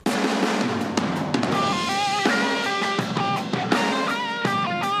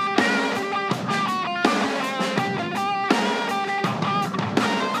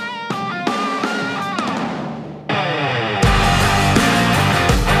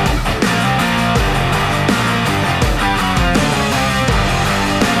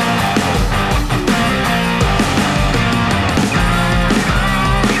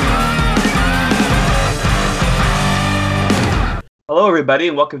Hello, everybody,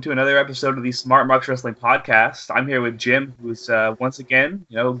 and welcome to another episode of the Smart Marks Wrestling Podcast. I'm here with Jim, who's once again,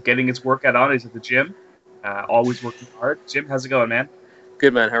 getting his workout on. He's at the gym, always working hard. Jim, how's it going, man?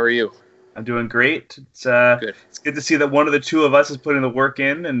 Good, man. How are you? I'm doing great. Good. It's good to see that one of the two of us is putting the work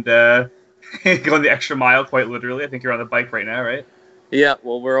in and going the extra mile, quite literally. I think you're on the bike right now, right? Yeah.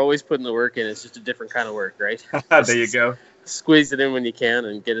 Well, we're always putting the work in. It's just a different kind of work, right? There you go. Squeeze it in when you can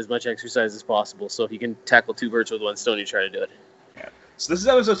and get as much exercise as possible. So if you can tackle two birds with one stone, you try to do it. Yeah. So this is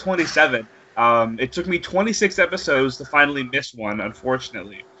episode 27. It took me 26 episodes to finally miss one,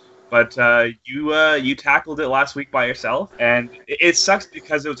 unfortunately. But you tackled it last week by yourself, and it sucks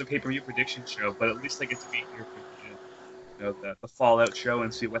because it was a pay-per-view prediction show. But at least I get to be here for the Fallout show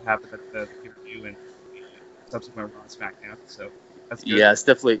and see what happened at the pay-per-view and the subsequent Raw and SmackDown. So that's good. Yeah, it's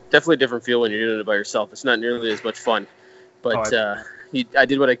definitely a different feel when you're doing it by yourself. It's not nearly as much fun. But I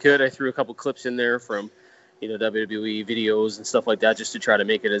did what I could. I threw a couple clips in there from WWE videos and stuff like that just to try to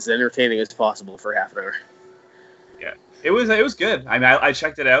make it as entertaining as possible for half an hour. Yeah, it was good. I mean, I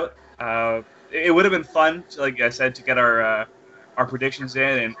checked it out. It would have been fun, like I said, to get our predictions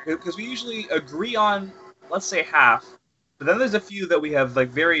in, and because we usually agree on, let's say, half, but then there's a few that we have like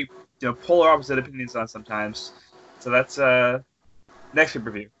very polar opposite opinions on sometimes. So that's next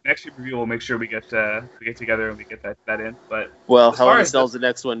pay-per-view. Next pay-per-view, we'll make sure we get together and we get that in. But Hell in a Cell's the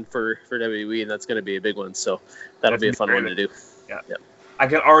next one for WWE, and that's going to be a big one. So that'll be a fun one to do. Yeah. I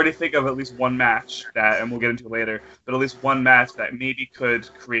can already think of at least one match and we'll get into it later, but at least one match that maybe could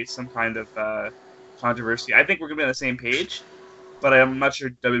create some kind of controversy. I think we're going to be on the same page, but I'm not sure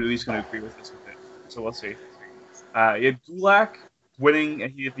WWE's going to agree with this with it. So we'll see. You had Gulak winning,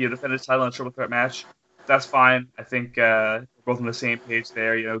 and he defended his title in a triple threat match. That's fine. I think we're both on the same page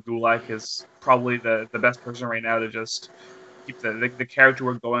there. Gulak is probably the best person right now to just keep the character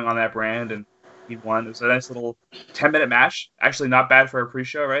work going on that brand, and he won. It was a nice little 10-minute match. Actually, not bad for a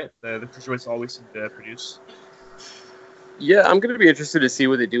pre-show, right? The cruiserweights always seem to produce. Yeah, I'm going to be interested to see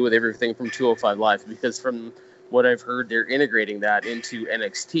what they do with everything from 205 Live, because from what I've heard, they're integrating that into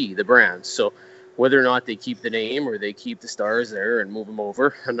NXT, the brand. So whether or not they keep the name or they keep the stars there and move them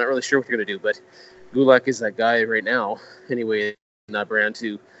over, I'm not really sure what they're going to do. But Gulak is that guy right now, anyway, in that brand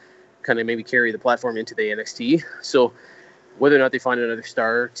to kind of maybe carry the platform into the NXT. So whether or not they find another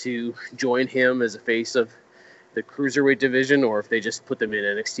star to join him as a face of the cruiserweight division, or if they just put them in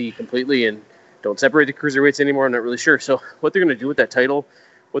NXT completely and don't separate the cruiserweights anymore, I'm not really sure. So what they're going to do with that title,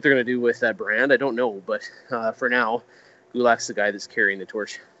 what they're going to do with that brand, I don't know. But for now, Gulak's the guy that's carrying the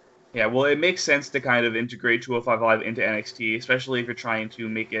torch. Yeah, well, it makes sense to kind of integrate 205 Live into NXT, especially if you're trying to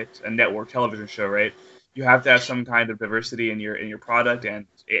make it a network television show, right? You have to have some kind of diversity in your product, and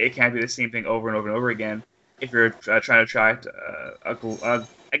it can't be the same thing over and over and over again if you're trying to attract I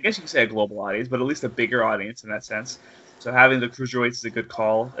guess you could say a global audience, but at least a bigger audience in that sense. So having the cruiserweights is a good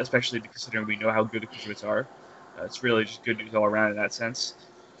call, especially considering we know how good the cruiserweights are. It's really just good news all around in that sense.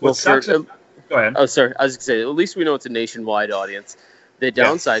 Go ahead. Oh, sorry. I was going to say, at least we know it's a nationwide audience. The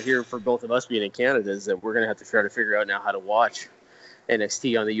downside here for both of us being in Canada is that we're going to have to try to figure out now how to watch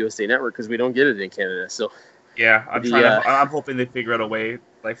NXT on the USA Network because we don't get it in Canada. So yeah, I'm hoping they figure out a way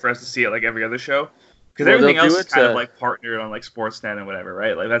like for us to see it like every other show. Because everything else is kind of like partnered on like Sportsnet and whatever,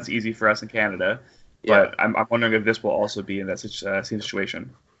 right? Like that's easy for us in Canada. Yeah. But I'm wondering if this will also be in that same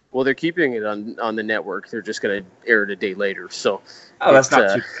situation. Well, they're keeping it on the network. They're just going to air it a day later. So that's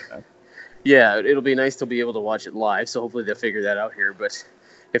not too bad. Yeah, it'll be nice to be able to watch it live. So hopefully they'll figure that out here. But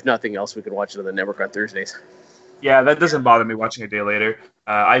if nothing else, we can watch it on the network on Thursdays. Yeah, that doesn't bother me watching a day later.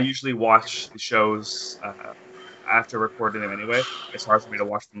 I usually watch the shows after recording them anyway. It's hard for me to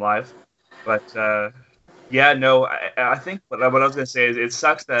watch them live. But, I think what I was going to say is it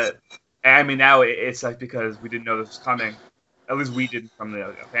sucks that, I mean, now it sucks because we didn't know this was coming. At least we didn't from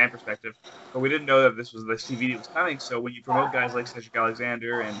the fan perspective. But we didn't know that this was the CVD was coming. So when you promote guys like Cedric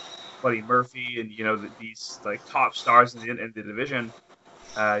Alexander and Buddy Murphy and, these like top stars in the division,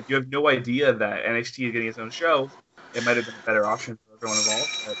 you have no idea that NXT is getting its own show. It might have been a better option for everyone involved.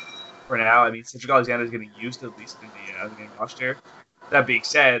 But for now, I mean, Cedric Alexander is getting used at least in the main roster. That being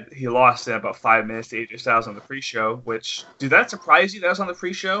said, he lost in about 5 minutes to AJ Styles on the pre-show, which, did that surprise you that was on the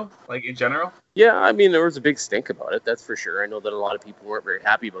pre-show, like, in general? Yeah, I mean, there was a big stink about it, that's for sure. I know that a lot of people weren't very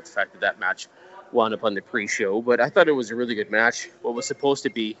happy about the fact that match wound up on the pre-show, but I thought it was a really good match. What was supposed to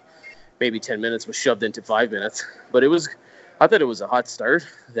be maybe 10 minutes was shoved into 5 minutes, but I thought it was a hot start.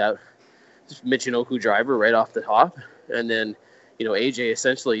 That just Michinoku driver right off the top, and then, AJ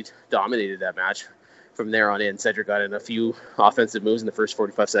essentially dominated that match. From there on in, Cedric got in a few offensive moves in the first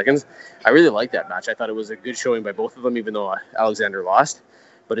 45 seconds. I really liked that match. I thought it was a good showing by both of them, even though Alexander lost.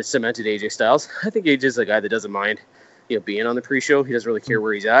 But it cemented AJ Styles. I think AJ's a guy that doesn't mind, being on the pre-show. He doesn't really care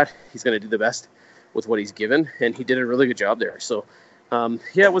where he's at. He's going to do the best with what he's given, and he did a really good job there. So,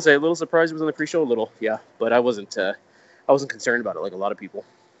 was I a little surprised he was on the pre-show? A little, yeah, but I wasn't concerned about it like a lot of people.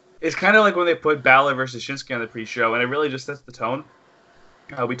 It's kind of like when they put Balor versus Shinsuke on the pre-show, and it really just sets the tone.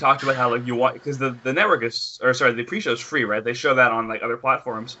 We talked about how you want, because the network the pre-show is free, right? They show that on other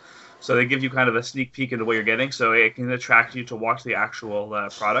platforms, so they give you kind of a sneak peek into what you're getting, so it can attract you to watch the actual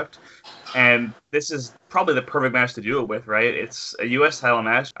product. And this is probably the perfect match to do it with, right? It's a U.S. title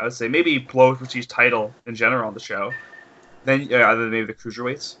match. I would say maybe lowest prestige title in general on the show. Then other than maybe the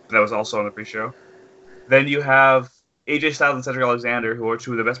cruiserweights, but that was also on the pre-show. Then you have AJ Styles and Cedric Alexander, who are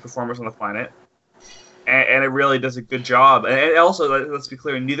two of the best performers on the planet. And it really does a good job. And also, let's be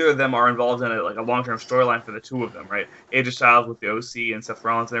clear, neither of them are involved in a long-term storyline for the two of them, right? AJ Styles with the OC and Seth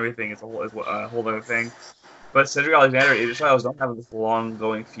Rollins and everything is a whole other thing. But Cedric Alexander and AJ Styles don't have this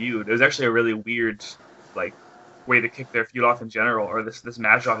long-going feud. It was actually a really weird way to kick their feud off in general, or this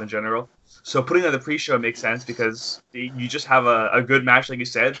match off in general. So putting on the pre-show makes sense because you just have a good match, like you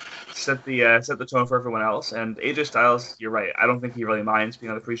said, set the tone for everyone else. And AJ Styles, you're right. I don't think he really minds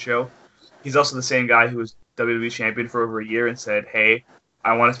being on the pre-show. He's also the same guy who was WWE champion for over a year and said, "Hey,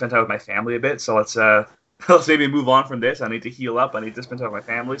 I want to spend time with my family a bit, so let's maybe move on from this. I need to heal up. I need to spend time with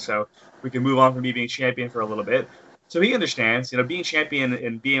my family, so we can move on from me being champion for a little bit." So he understands, being champion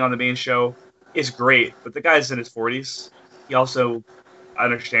and being on the main show is great, but the guy's in his 40s. He also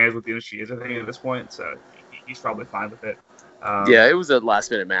understands what the industry is, I think, at this point, so he's probably fine with it. It was a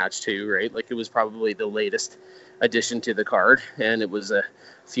last-minute match, too, right? It was probably the latest addition to the card, and it was a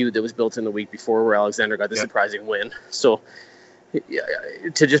feud that was built in the week before where Alexander got the surprising win. So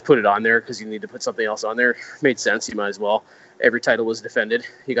to just put it on there because you need to put something else on there made sense. You might as well. Every title was defended.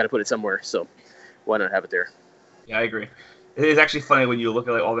 You got to put it somewhere. So why not have it there? Yeah, I agree. It's actually funny when you look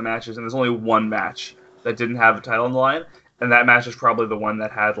at all the matches, and there's only one match that didn't have a title on the line, and that match was probably the one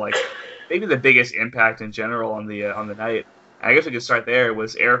that had maybe the biggest impact in general on the night. And I guess we could start there. It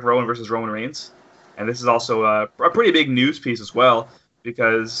was Eric Rowan versus Roman Reigns. And this is also a pretty big news piece as well,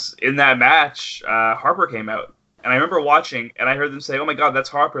 because in that match, Harper came out. And I remember watching, and I heard them say, "Oh my God, that's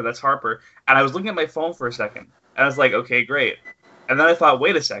Harper, that's Harper." And I was looking at my phone for a second, and I was like, okay, great. And then I thought,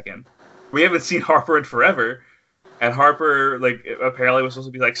 wait a second. We haven't seen Harper in forever. And Harper, apparently was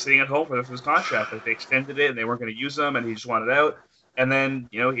supposed to be, sitting at home for his contract. They extended it, and they weren't going to use him, and he just wanted out. And then,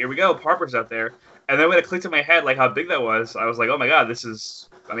 here we go, Harper's out there. And then when it clicked in my head, how big that was, I was like, oh my God, this is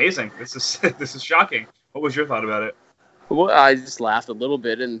amazing. This is shocking. What was your thought about it? Well, I just laughed a little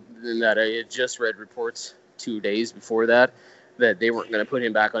bit in that I had just read reports 2 days before that they weren't going to put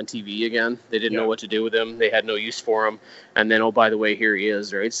him back on TV again. They didn't know what to do with him. They had no use for him. And then, oh, by the way, here he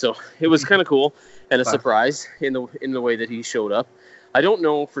is, right? So it was kind of cool and a surprise in the way that he showed up. I don't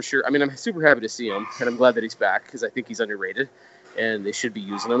know for sure. I mean, I'm super happy to see him, and I'm glad that he's back because I think he's underrated. And they should be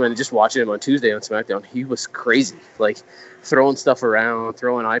using him. And just watching him on Tuesday on SmackDown, he was crazy. Throwing stuff around,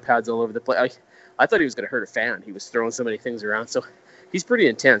 throwing iPads all over the place. I thought he was going to hurt a fan. He was throwing so many things around. So he's pretty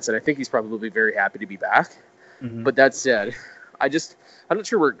intense, and I think he's probably very happy to be back. Mm-hmm. But that said, I'm not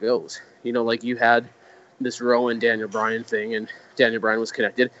sure where it goes. You had this Rowan Daniel Bryan thing, and Daniel Bryan was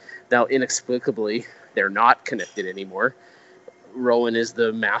connected. Now, inexplicably, they're not connected anymore. Rowan is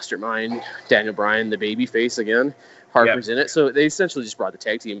the mastermind. Daniel Bryan, the baby face again. Harper's in it. So they essentially just brought the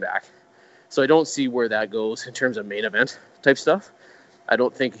tag team back. So I don't see where that goes in terms of main event type stuff. I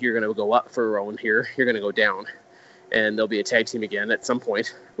don't think you're going to go up for Rowan here. You're going to go down. And there'll be a tag team again at some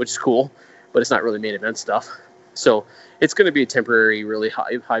point, which is cool. But it's not really main event stuff. So it's going to be a temporary, really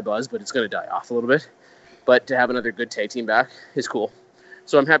high buzz, but it's going to die off a little bit. But to have another good tag team back is cool.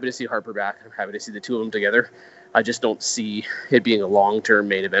 So I'm happy to see Harper back. I'm happy to see the two of them together. I just don't see it being a long-term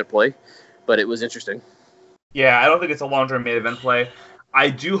main event play. But it was interesting. Yeah, I don't think it's a long-term main event play. I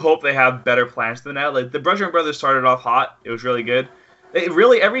do hope they have better plans than that. The Bludgeon Brothers started off hot. It was really good.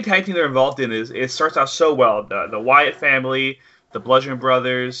 Every tag team they're involved in it starts out so well. The Wyatt family, the Bludgeon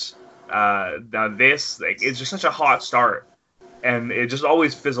Brothers, now this, it's just such a hot start. And it just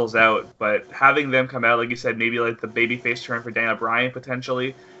always fizzles out. But having them come out, like you said, maybe the babyface turn for Daniel Bryan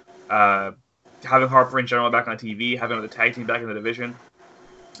potentially, having Harper in general back on TV, having the tag team back in the division,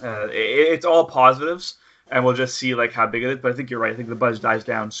 it's all positives. And we'll just see how big it is. But I think you're right. I think the buzz dies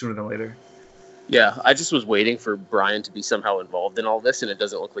down sooner than later. Yeah, I just was waiting for Bryan to be somehow involved in all this, and it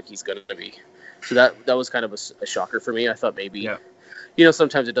doesn't look like he's going to be. So that was kind of a shocker for me. I thought maybe,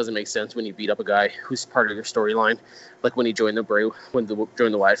 sometimes it doesn't make sense when you beat up a guy who's part of your storyline. Like when he joined joined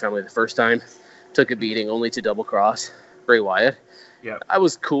the Wyatt family the first time, took a beating only to double cross Bray Wyatt. Yeah, I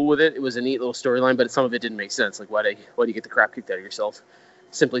was cool with it. It was a neat little storyline, but some of it didn't make sense. Why do you get the crap kicked out of yourself?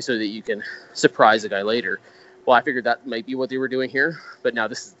 Simply so that you can surprise a guy later. well, I figured that might be what they were doing here. But now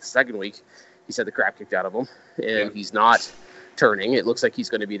this is the second week. He's had the crap kicked out of him, and he's not turning. It looks like he's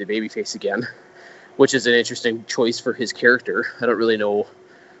going to be the babyface again, which is an interesting choice for his character. I don't really know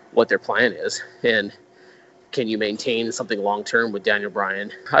what their plan is, and can you maintain something long-term with Daniel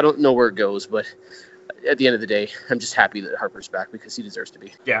Bryan? I don't know where it goes, but at the end of the day, I'm just happy that Harper's back because he deserves to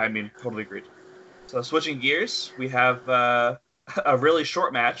be. Yeah, I mean, totally agreed. So switching gears, we have a really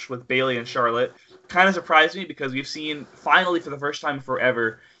short match with Bayley and Charlotte. Kind of surprised me because we've seen, finally for the first time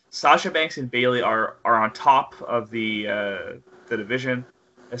forever, Sasha Banks and Bayley are on top of the division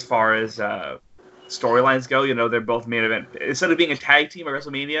as far as storylines go. You know, they're both main event. Instead of being a tag team at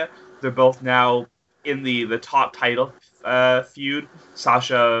WrestleMania, they're both now in the top title feud.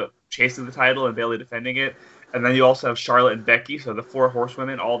 Sasha chasing the title and Bayley defending it. And then you also have Charlotte and Becky, so the 4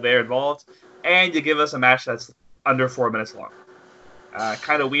 horsewomen all there involved. And you give us a match that's under 4 minutes long.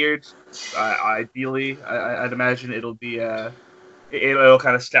 Kind of weird. Ideally, I'd imagine it'll be it'll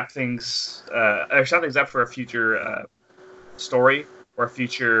kind of step things up for a future story or a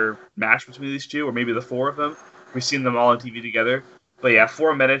future match between these two, or maybe the 4 of them. We've seen them all on TV together. But yeah,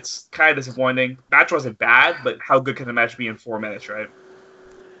 4 minutes, kind of disappointing. Match wasn't bad, but how good can a match be in 4 minutes, right?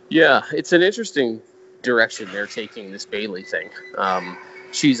 Yeah, it's an interesting direction they're taking this Bayley thing.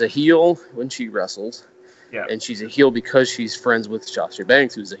 She's a heel when she wrestles, and she's a heel because she's friends with Sasha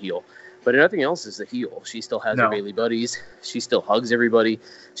Banks, who's a heel. But nothing else is a heel. She still has her Bayley buddies. She still hugs everybody.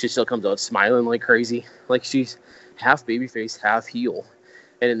 She still comes out smiling like crazy. Like she's half babyface, half heel.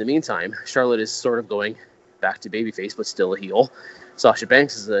 And in the meantime, Charlotte is sort of going back to babyface, but still a heel. Sasha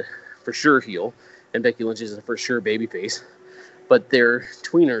Banks is a for sure heel, and Becky Lynch is a for sure babyface. But they're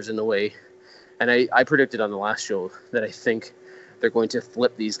tweeners in a way. And I predicted on the last show that I think they're going to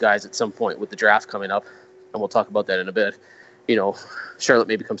flip these guys at some point with the draft coming up. And we'll talk about that in a bit. You know, Charlotte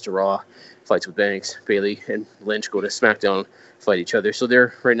maybe comes to Raw, fights with Banks. Bayley and Lynch go to SmackDown, fight each other. So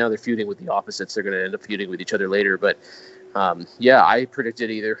right now they're feuding with the opposites. They're going to end up feuding with each other later. But I predicted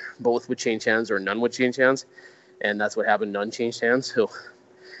either both would change hands or none would change hands. And that's what happened. None changed hands. So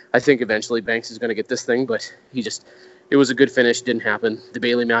I think eventually Banks is going to get this thing, but it was a good finish. Didn't happen. The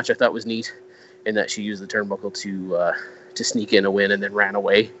Bayley match I thought was neat in that she used the turnbuckle to sneak in a win and then ran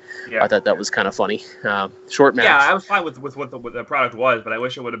away. Yeah. I thought that was kind of funny. Short match. Yeah, I was fine with what the product was, but I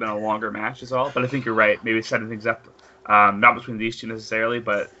wish it would have been a longer match as well. But I think you're right. Maybe setting things up, not between these two necessarily,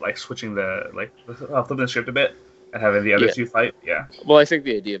 but like switching flipping the script a bit and having the other two fight. Yeah. Well, I think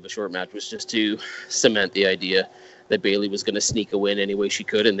the idea of the short match was just to cement the idea that Bayley was going to sneak a win any way she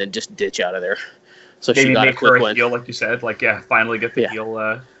could and then just ditch out of there. So maybe she got make a quick her a win. heel, like you said. Finally get the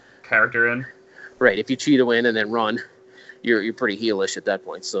heel character in. Right. If you cheat a win and then run, you're pretty heelish at that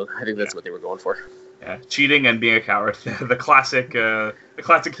point. So I think that's what they were going for. Yeah, cheating and being a coward, the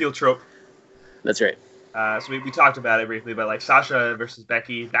classic heel trope. That's right. So we talked about it briefly, but like Sasha versus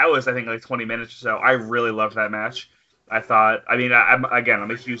Becky, that was I think like 20 minutes or so. I really loved that match. I'm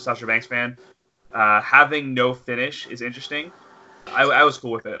a huge Sasha Banks fan. Having no finish is interesting. I was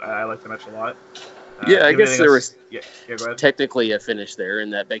cool with it. I liked the match a lot. I guess there was go ahead. Technically a finish there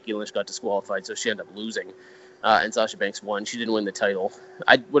in that Becky Lynch got disqualified, so she ended up losing. And Sasha Banks won. She didn't win the title.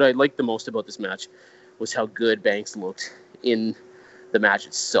 What I liked the most about this match was how good Banks looked in the match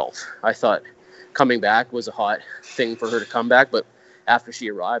itself. I thought coming back was a hot thing for her to come back, but after she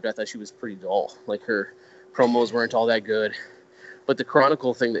arrived, I thought she was pretty dull. Like her promos weren't all that good. But the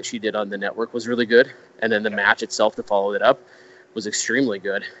Chronicle thing that she did on the network was really good. And then the match itself to follow it up was extremely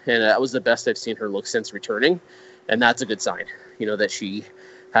good. And that was the best I've seen her look since returning. And that's a good sign, that she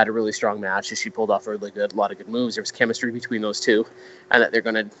had a really strong match. She pulled off a lot of good moves. There was chemistry between those two. And that they're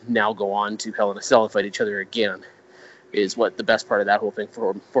going to now go on to Hell in a Cell and fight each other again is what the best part of that whole thing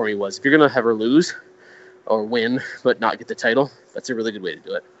for me was. If you're going to have her lose or win but not get the title, that's a really good way to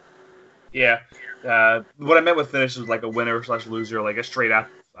do it. Yeah. What I meant with finish was like a winner/loser, like a straight up,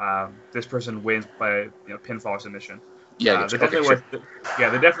 this person wins by pinfall or submission. Yeah, there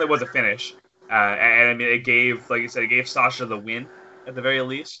definitely was a finish, and I mean it gave, like you said, it gave Sasha the win at the very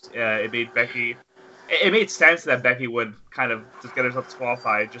least. It made Becky. It made sense that Becky would kind of just get herself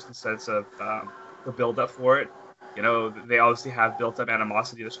disqualified, just in the sense of the build up for it. They obviously have built up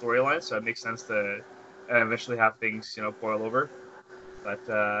animosity to the storyline, so it makes sense to eventually have things boil over. But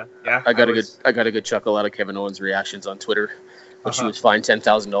I got a good chuckle out of Kevin Owens' reactions on Twitter. When she was fined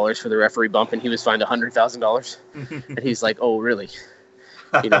 $10,000 for the referee bump, and he was fined $100,000, and he's like, "Oh, really?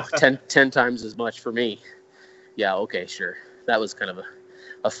 10 times as much for me? Yeah, okay, sure." That was kind of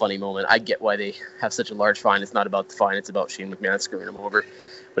a funny moment. I get why they have such a large fine. It's not about the fine; it's about Shane McMahon screwing him over.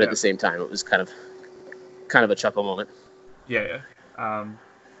 But at the same time, it was kind of a chuckle moment. Yeah.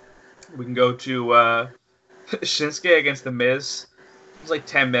 We can go to Shinsuke against The Miz. It was like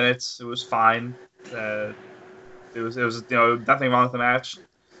 10 minutes. It was fine. It was nothing wrong with the match.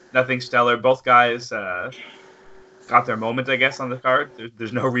 Nothing stellar. Both guys got their moment, I guess, on the card.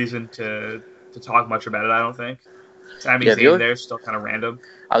 There's no reason to talk much about it, I don't think. Sami Zayn there is still kind of random.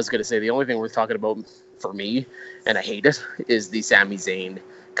 I was going to say, the only thing worth talking about for me, and I hate it, is the Sami Zayn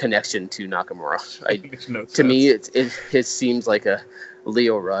connection to Nakamura. To me, it seems like a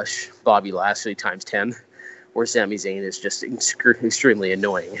Leo Rush, Bobby Lashley times 10, where Sami Zayn is just extremely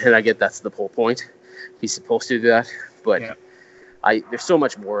annoying. And I get that's the whole point. He's supposed to do that. But there's so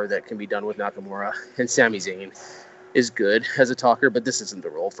much more that can be done with Nakamura. And Sami Zayn is good as a talker, but this isn't the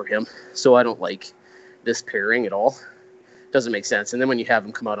role for him. So I don't like this pairing at all. Doesn't make sense. And then when you have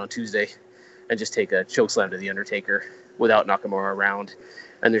him come out on Tuesday and just take a chokeslam to The Undertaker without Nakamura around,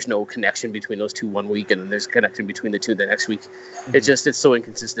 and there's no connection between those two one week, and then there's a connection between the two the next week. Mm-hmm. It's so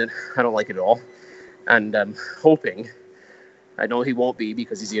inconsistent. I don't like it at all. And I'm hoping, I know he won't be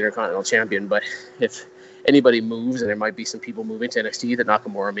because he's the Intercontinental Champion, but if anybody moves, and there might be some people moving to NXT, that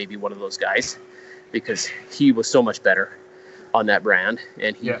Nakamura may be one of those guys, because he was so much better on that brand,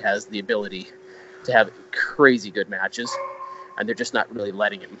 and he has the ability to have crazy good matches, and they're just not really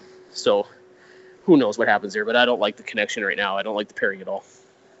letting him. So who knows what happens there, but I don't like the connection right now. I don't like the pairing at all.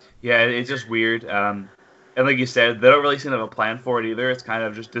 Yeah, it's just weird. And like you said, they don't really seem to have a plan for it either. It's kind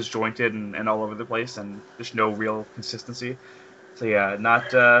of just disjointed and all over the place, and there's no real consistency. So yeah,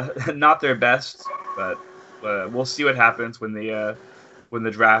 not their best, but we'll see what happens when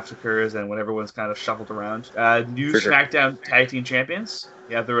the draft occurs and when everyone's kind of shuffled around. New SmackDown Tag Team Champions.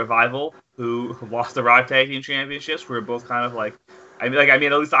 You have the Revival, who lost the Raw Tag Team Championships. We were both kind of like, I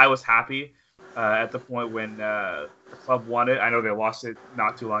mean, at least I was happy at the point when the club won it. I know they lost it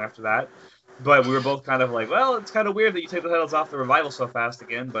not too long after that, but we were both kind of like, well, it's kind of weird that you take the titles off the Revival so fast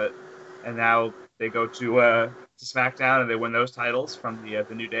again. And now they go to SmackDown and they win those titles from the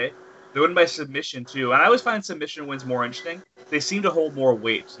New Day. They win by submission too, and I always find submission wins more interesting. They seem to hold more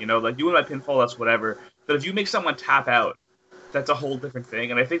weight, like you win by pinfall, that's whatever. But if you make someone tap out, that's a whole different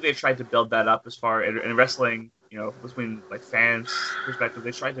thing. And I think they've tried to build that up as far in wrestling, between like fans' perspective.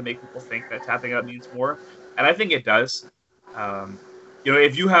 They tried to make people think that tapping out means more, and I think it does.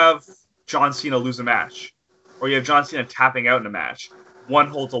 If you have John Cena lose a match, or you have John Cena tapping out in a match, one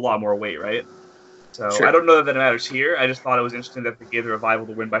holds a lot more weight, right? So sure. I don't know that it matters here. I just thought it was interesting that they gave the Revival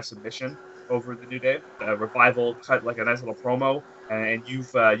the win by submission over the New Day. Revival cut like a nice little promo, and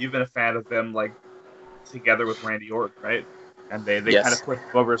you've been a fan of them like together with Randy Orton, right? And they kind of pushed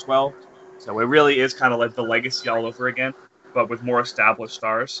over as well. So it really is kind of like the legacy all over again, but with more established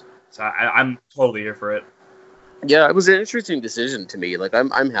stars. So I'm totally here for it. Yeah, it was an interesting decision to me. Like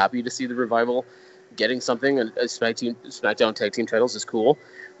I'm happy to see the Revival getting something, and SmackDown Tag Team titles is cool.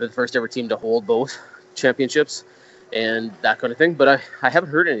 They're the first ever team to hold both championships and that kind of thing. But I haven't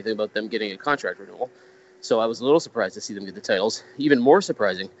heard anything about them getting a contract renewal. So I was a little surprised to see them get the titles. Even more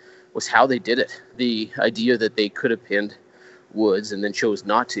surprising was how they did it. The idea that they could have pinned Woods and then chose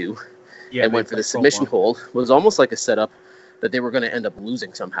not to and went for the submission hold was almost like a setup that they were going to end up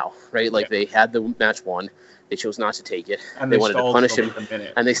losing somehow, right? Like they had the match won. They chose not to take it. And they wanted to punish him.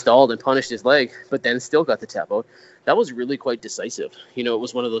 And they stalled and punished his leg, but then still got the tap out. That was really quite decisive. It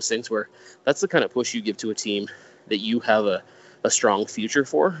was one of those things where that's the kind of push you give to a team that you have a strong future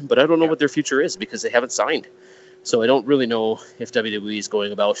for, but I don't know what their future is because they haven't signed. So I don't really know if WWE is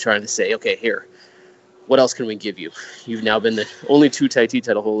going about trying to say, okay, here, what else can we give you? You've now been the only two tag team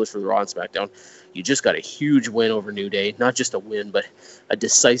title holders for the Raw and SmackDown. You just got a huge win over New Day. Not just a win, but a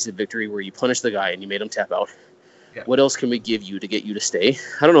decisive victory where you punished the guy and you made him tap out. Yeah. What else can we give you to get you to stay?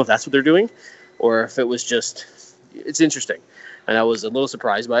 I don't know if that's what they're doing or if it was just, it's interesting. And I was a little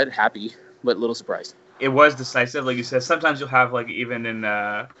surprised by it, happy, but a little surprised. It was decisive, like you said. Sometimes you'll have, like, even in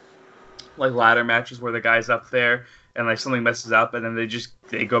like ladder matches where the guy's up there and like something messes up and then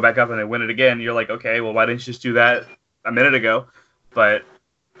they go back up and they win it again. You're like, okay, well, why didn't you just do that a minute ago? But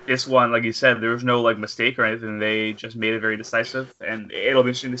this one, like you said, there was no like mistake or anything. They just made it very decisive, and it'll be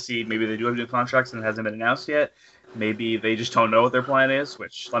interesting to see. Maybe they do have new contracts and it hasn't been announced yet. Maybe they just don't know what their plan is,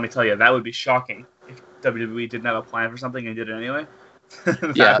 which, let me tell you, that would be shocking if WWE didn't have a plan for something and did it anyway.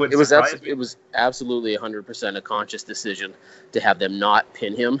 Yeah, it was absolutely 100% a conscious decision to have them not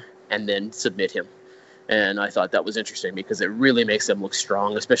pin him and then submit him. And I thought that was interesting because it really makes them look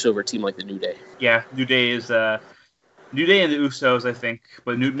strong, especially over a team like the New Day. Yeah, New Day and the Usos, I think,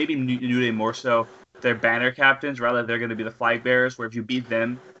 but maybe New Day more so. They're banner captains, rather they're going to be the flag bearers, where if you beat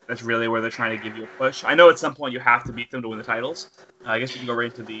them, that's really where they're trying to give you a push. I know at some point you have to beat them to win the titles. I guess we can go right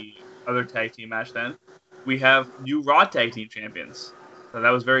into the other tag team match then. We have new Raw Tag Team Champions. So that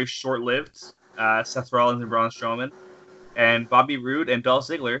was very short-lived. Seth Rollins and Braun Strowman, and Bobby Roode and Dolph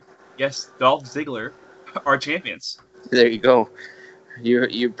Ziggler. Yes, Dolph Ziggler are champions. There you go.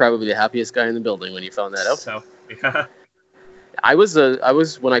 You're probably the happiest guy in the building when you found that out. So, yeah. I was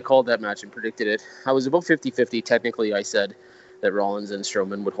when I called that match and predicted it, I was about 50-50. Technically, I said that Rollins and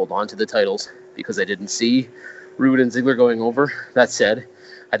Strowman would hold on to the titles because I didn't see Roode and Ziggler going over. That said,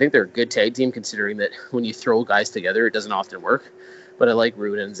 I think they're a good tag team considering that when you throw guys together, it doesn't often work. But I like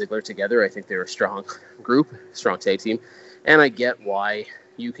Roode and Ziggler together. I think they're a strong group, strong tag team. And I get why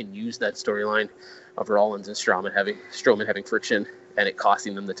you can use that storyline of Rollins and Strowman having friction and it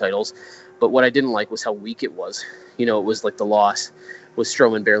costing them the titles. But what I didn't like was how weak it was. You know, it was like the loss was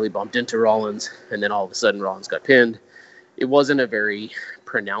Strowman barely bumped into Rollins, and then all of a sudden Rollins got pinned. It wasn't a very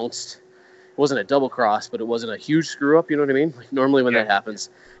pronounced, it wasn't a double cross, but it wasn't a huge screw up, you know what I mean? Like normally when that happens,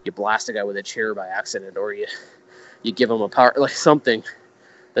 you blast a guy with a chair by accident, or you give him a power, like something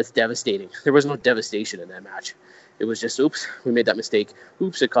that's devastating. There was no devastation in that match. It was just, oops, we made that mistake.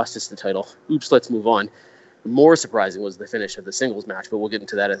 Oops, it cost us the title. Oops, let's move on. More surprising was the finish of the singles match, but we'll get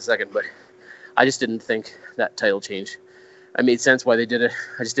into that in a second. But I just didn't think that title change. I made sense why they did it.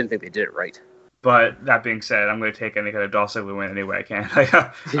 I just didn't think they did it right. But that being said, I'm going to take any kind of Dolph Ziggler win any way I can.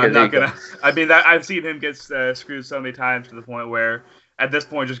 I'm not going to. I mean, I've seen him get screwed so many times to the point where, at this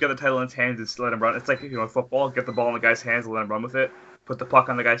point, just get the title in his hands and just let him run. It's like, football, get the ball in the guy's hands and let him run with it. Put the puck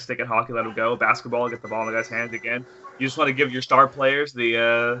on the guy's stick in hockey, let him go. Basketball, get the ball in the guy's hands again. You just want to give your star players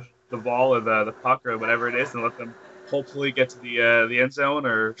the ball or the puck or whatever it is and let them hopefully get to the end zone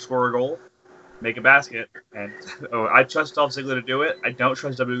or score a goal, make a basket. And I trust Dolph Ziggler to do it. I don't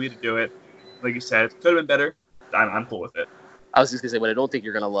trust WWE to do it. Like you said, it could have been better. I'm cool with it. I was just going to say, what I don't think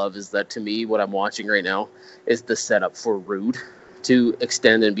you're going to love is that, to me, what I'm watching right now is the setup for Roode to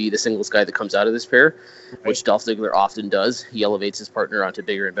extend and be the singles guy that comes out of this pair, right, which Dolph Ziggler often does. He elevates his partner onto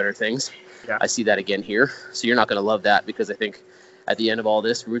bigger and better things. Yeah. I see that again here. So you're not going to love that because I think at the end of all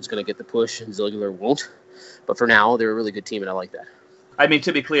this, Roode's going to get the push and Ziggler won't. But for now, they're a really good team, and I like that. I mean,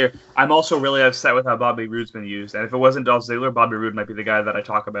 to be clear, I'm also really upset with how Bobby Roode's been used. And if it wasn't Dolph Ziggler, Bobby Roode might be the guy that I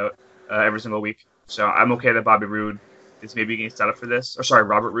talk about every single week. So I'm okay that Bobby Roode is maybe getting set up for this. Or sorry,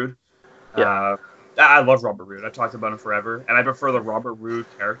 Robert Roode. Yeah. I love Robert Roode. I've talked about him forever. And I prefer the Robert Roode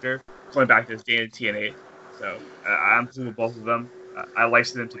character going back to his day in TNA. So I'm cool with both of them. I like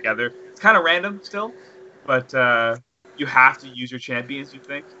them together. It's kind of random still, but you have to use your champions, you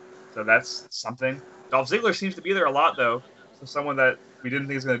think. So that's something. Dolph Ziggler seems to be there a lot, though. So someone that we didn't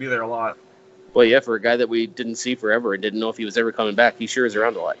think was going to be there a lot. Well, yeah, for a guy that we didn't see forever and didn't know if he was ever coming back, he sure is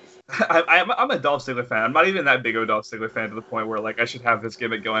around a lot. I'm a Dolph Ziggler fan. I'm not even that big of a Dolph Ziggler fan to the point where like I should have this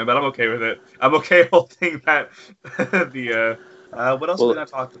gimmick going, but I'm okay with it. I'm okay holding that. What else did we not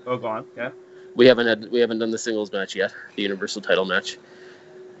talk about? Oh, go on. Yeah. We haven't done the singles match yet, the Universal title match.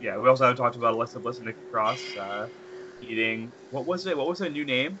 Yeah, we also haven't talked about Alexa Bliss and Nikki Cross eating. What was it? What was their new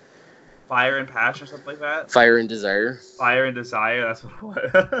name? Fire and Passion or something like that? Fire and Desire. Fire and Desire, that's what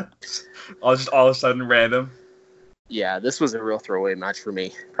it was. all of a sudden random. Yeah, this was a real throwaway match for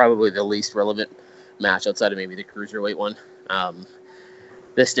me. Probably the least relevant match outside of maybe the Cruiserweight one.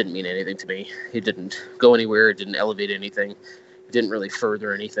 This didn't mean anything to me. It didn't go anywhere. It didn't elevate anything. It didn't really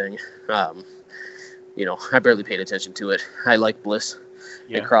further anything. I barely paid attention to it. I like Bliss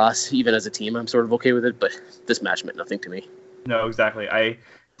and Cross. Even as a team, I'm sort of okay with it, but this match meant nothing to me. No, exactly. I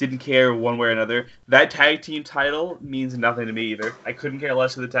didn't care one way or another. That tag team title means nothing to me either. I couldn't care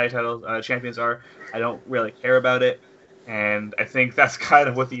less who the tag title champions are. I don't really care about it. And I think that's kind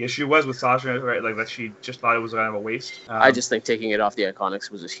of what the issue was with Sasha, right? Like that she just thought it was kind of a waste. I just think taking it off the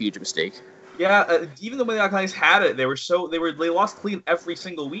Iconics was a huge mistake. Yeah, even the way the Iconics had it, they lost clean every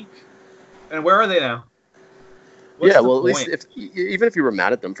single week. And where are they now? What's at least even if you were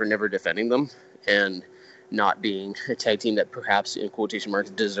mad at them for never defending them and not being a tag team that perhaps, in quotation marks,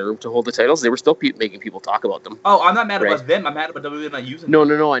 deserved to hold the titles, they were still making people talk about them. Oh, I'm not mad about them. I'm mad about WWE not using them.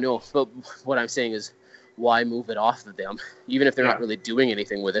 No, I know. But what I'm saying is, why move it off of them? Even if they're not really doing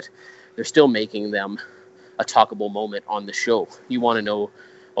anything with it, they're still making them a talkable moment on the show. You want to know,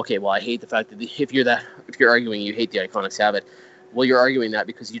 okay, well, I hate the fact that if you're arguing you hate the Iconics have it, well, you're arguing that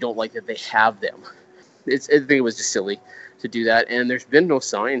because you don't like that they have them. I think it was just silly to do that, and there's been no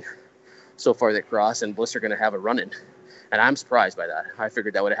sign so far that Cross and Bliss are going to have a run-in. And I'm surprised by that. I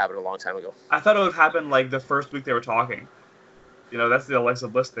figured that would have happened a long time ago. I thought it would happen like the first week they were talking. That's the Alexa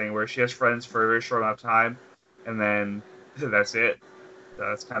Bliss thing where she has friends for a very short amount of time, and then that's it.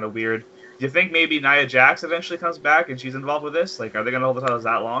 That's kind of weird. Do you think maybe Nia Jax eventually comes back and she's involved with this? Like, are they going to hold the titles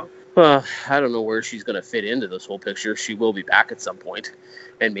that long? I don't know where she's going to fit into this whole picture. She will be back at some point.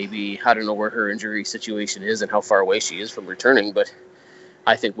 And maybe, I don't know where her injury situation is and how far away she is from returning, but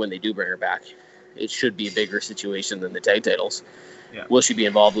I think when they do bring her back, it should be a bigger situation than the tag titles. Yeah. Will she be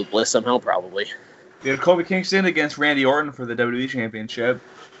involved with Bliss somehow? Probably. We had Kofi Kingston against Randy Orton for the WWE Championship.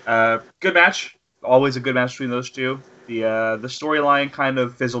 Good match. Always a good match between those two. The storyline kind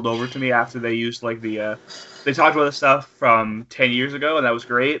of fizzled over to me after they used like they talked about the stuff from 10 years ago, and that was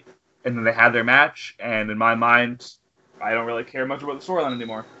great. And then they had their match, and in my mind, I don't really care much about the storyline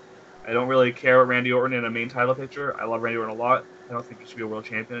anymore. I don't really care about Randy Orton in a main title picture. I love Randy Orton a lot. I don't think he should be a world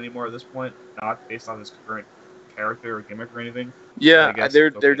champion anymore at this point, not based on his current character or gimmick or anything. Yeah, they're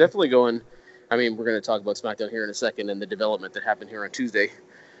definitely going. I mean, we're going to talk about SmackDown here in a second and the development that happened here on Tuesday.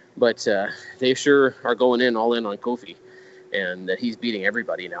 But they sure are going all in on Kofi, and that he's beating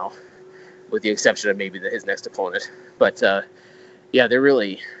everybody now, with the exception of maybe his next opponent. But yeah,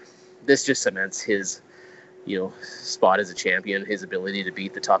 this just cements his, spot as a champion, his ability to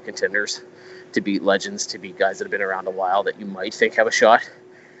beat the top contenders, to beat legends, to beat guys that have been around a while that you might think have a shot.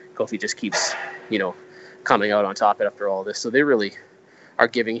 Kofi just keeps, coming out on top after all this. So they really are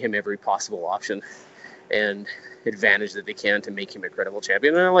giving him every possible option and advantage that they can to make him a credible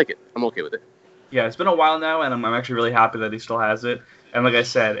champion, and I like it. I'm okay with it. Yeah, it's been a while now, and I'm actually really happy that he still has it. And like I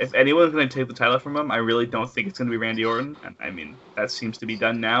said, if anyone's going to take the title from him, I really don't think it's going to be Randy Orton. And I mean, that seems to be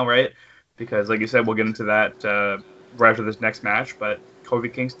done now, right? Because like you said, we'll get into that right after this next match, but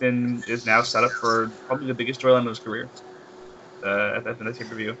Kofi Kingston is now set up for probably the biggest storyline of his career at the next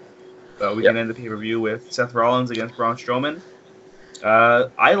pay-per-view. So we can end the pay-per-view with Seth Rollins against Braun Strowman.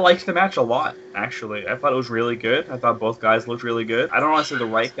 I liked the match a lot, actually. I thought it was really good. I thought both guys looked really good. I don't want to say the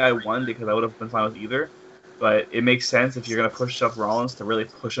right guy won because I would have been fine with either, but it makes sense if you're going to push Seth Rollins to really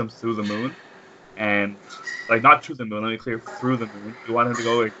push him through the moon. And, like, not to the moon, let me clear, through the moon. You want him to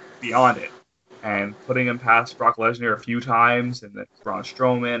go beyond it. And putting him past Brock Lesnar a few times, and then Braun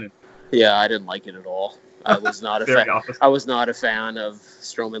Strowman. And... Yeah, I didn't like it at all. I was not a fan. I was not a fan of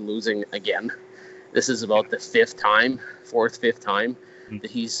Strowman losing again. This is about the fifth time that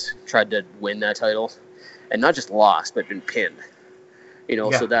he's tried to win that title, and not just lost, but been pinned.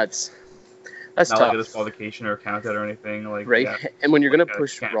 So that's not tough. Not like a disqualification or count out or anything, like right. Yeah. And when you're gonna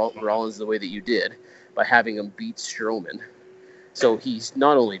push Rollins the way that you did by having him beat Strowman, so he's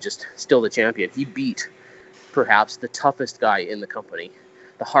not only just still the champion, he beat perhaps the toughest guy in the company,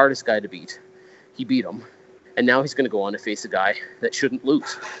 the hardest guy to beat. He beat him, and now he's gonna go on to face a guy that shouldn't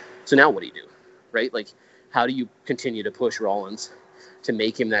lose. So now what do you do? Right? Like, how do you continue to push Rollins to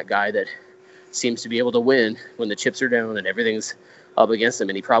make him that guy that seems to be able to win when the chips are down and everything's up against him,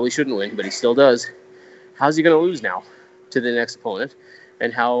 and he probably shouldn't win, but he still does? How's he going to lose now to the next opponent?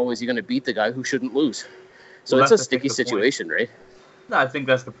 And how is he going to beat the guy who shouldn't lose? So it's a sticky situation, right? No, I think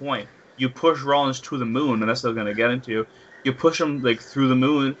that's the point. You push Rollins to the moon, and that's what we're going to get into. You push him like through the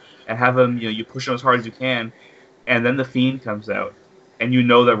moon and have him, you push him as hard as you can, and then the Fiend comes out. And you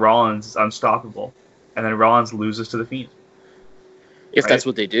know that Rollins is unstoppable, and then Rollins loses to the Fiend. If that's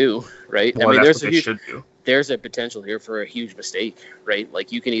what they do, right? Well, that's what they should do. There's a potential here for a huge mistake, right?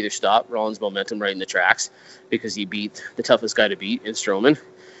 Like, you can either stop Rollins' momentum right in the tracks because he beat the toughest guy to beat in Strowman,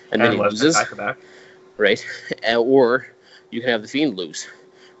 and then he loses, back. Right? Or you can have the Fiend lose,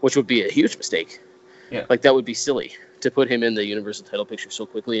 which would be a huge mistake. Yeah. Like, that would be silly to put him in the Universal title picture so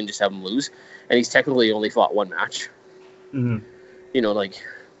quickly and just have him lose. And he's technically only fought one match. Mm-hmm.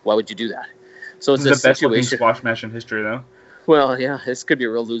 Why would you do that? So it's the best looking situation. squash match in history, though. Well, yeah, this could be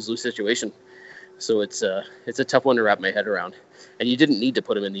a real lose-lose situation. So it's a tough one to wrap my head around. And you didn't need to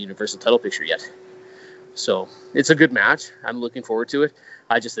put him in the Universal title picture yet. So it's a good match. I'm looking forward to it.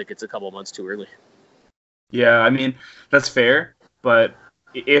 I just think it's a couple months too early. Yeah, I mean, that's fair. But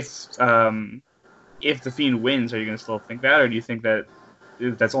if the Fiend wins, are you going to still think that? Or do you think that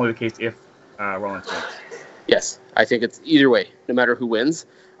that's only the case if Rollins wins? Yes, I think it's either way. No matter who wins,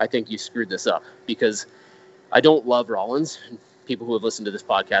 I think you screwed this up because I don't love Rollins. People who have listened to this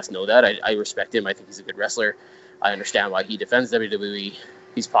podcast know that. I respect him. I think he's a good wrestler. I understand why he defends WWE.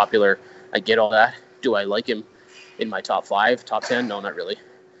 He's popular. I get all that. Do I like him in my top 5, top 10? No, not really.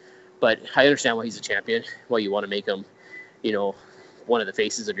 But I understand why he's a champion, why you want to make him, one of the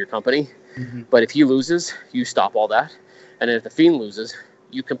faces of your company. Mm-hmm. But if he loses, you stop all that. And then if the Fiend loses,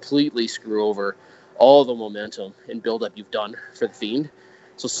 you completely screw over all the momentum and build-up you've done for the Fiend.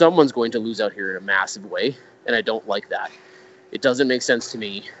 So someone's going to lose out here in a massive way, and I don't like that. It doesn't make sense to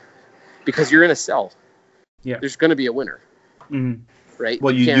me because you're in a cell. Yeah. There's going to be a winner, right?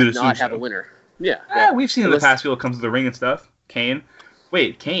 Well, you can't not have a winner. Yeah. We've seen in the past people come to the ring and stuff. Kane.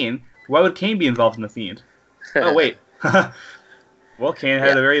 Wait, Kane? Why would Kane be involved in the Fiend? Oh, wait. Well, Kane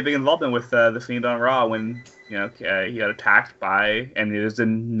had a very big involvement with the Fiend on Raw when he got attacked by, and it was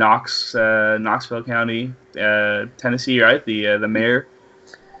in Knoxville County, Tennessee, right? The mayor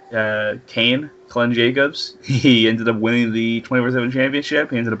Glenn Jacobs. He ended up winning the 24/7 championship.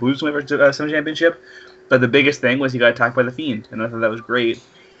 He ended up losing the 24/7 championship. But the biggest thing was he got attacked by the Fiend, and I thought that was great.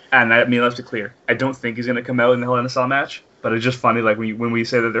 And I mean, let's be clear. I don't think he's going to come out in the Hell in a Cell match, but it's just funny, like when we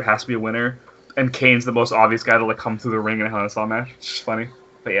say that there has to be a winner, and Kane's the most obvious guy to like come through the ring in a Hell in a Cell match. It's just funny.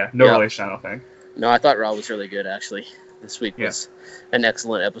 But yeah, no relation, I don't think. No, I thought Raw was really good, actually. This week was an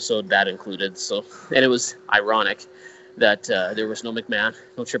excellent episode, that included. So, and it was ironic that there was no McMahon,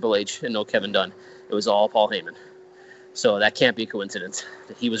 no Triple H, and no Kevin Dunn. It was all Paul Heyman. So that can't be a coincidence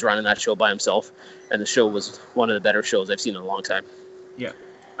that he was running that show by himself, and the show was one of the better shows I've seen in a long time. Yeah.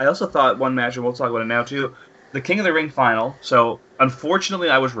 I also thought one match, and we'll talk about it now too, the King of the Ring final. So, unfortunately,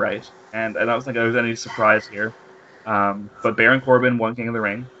 I was right, and I don't think there was any surprise here. But Baron Corbin won King of the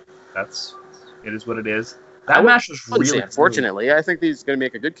Ring. It is what it is. That match was really good. Unfortunately, I think he's going to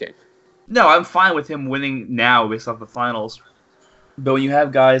make a good king. No, I'm fine with him winning now based off the finals. But when you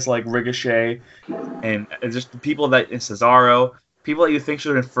have guys like Ricochet and just the people that in Cesaro, people that you think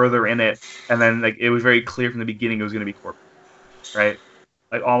should have been further in it, and then like it was very clear from the beginning it was going to be Corbin, right?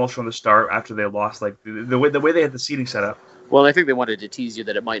 Like almost from the start after they lost, like the way they had the seating set up. Well, I think they wanted to tease you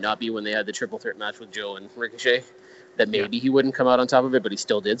that it might not be when they had the triple threat match with Joe and Ricochet, that maybe he wouldn't come out on top of it, but he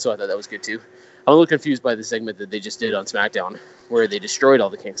still did, so I thought that was good too. I'm a little confused by the segment that they just did on SmackDown, where they destroyed all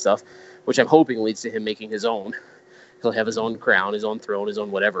the King stuff, which I'm hoping leads to him making his own. He'll have his own crown, his own throne, his own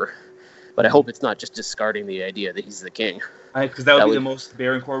whatever. But I hope it's not just discarding the idea that he's the king. Because that would be the most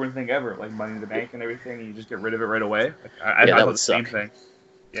Baron Corbin thing ever, like Money in the Bank and everything, and you just get rid of it right away. I thought the same thing.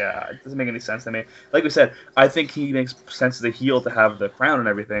 Yeah, it doesn't make any sense to me. Like we said, I think he makes sense as a heel to have the crown and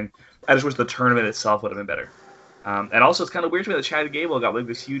everything. I just wish the tournament itself would have been better. And also, it's kind of weird to me that Chad Gable got like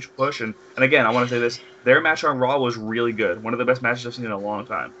this huge push. And again, I want to say this: their match on Raw was really good. One of the best matches I've seen in a long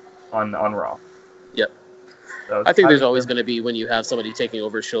time on Raw. Yep. So I think there's always going to be, when you have somebody taking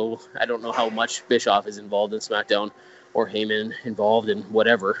over a show, I don't know how much Bischoff is involved in SmackDown or Heyman involved in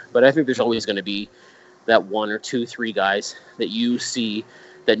whatever, but I think there's always going to be that one or two, three guys that you see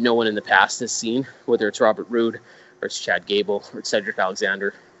that no one in the past has seen, whether it's Robert Roode or it's Chad Gable or it's Cedric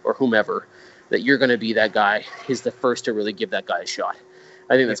Alexander or whomever, that you're going to be that guy. He's the first to really give that guy a shot.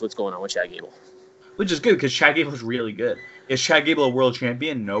 I think that's what's going on with Chad Gable. Which is good, because Chad Gable is really good. Is Chad Gable a world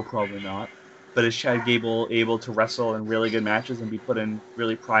champion? No, probably not. But is Chad Gable able to wrestle in really good matches and be put in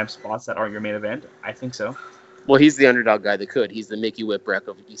really prime spots that aren't your main event? I think so. Well, he's the underdog guy that could. He's the Mickey Whipwreck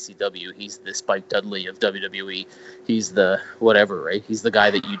of ECW. He's the Spike Dudley of WWE. He's the whatever, right? He's the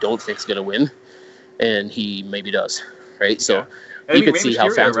guy that you don't think's going to win, and he maybe does, right? So you can see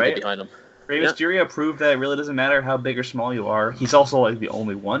how fans will get behind him. Rey Mysterio proved that it really doesn't matter how big or small you are. He's also like the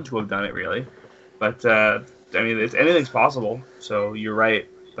only one to have done it, really. But, I mean, anything's possible, so you're right.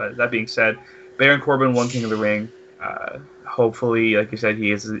 But that being said, Baron Corbin won King of the Ring. Hopefully, like you said, he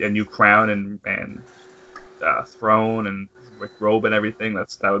has a new crown and throne and like robe and everything.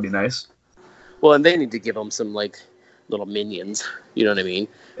 That would be nice. Well, and they need to give him some like little minions. You know what I mean?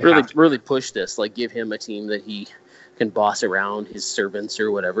 Really push this. Like, give him a team that he can boss around, his servants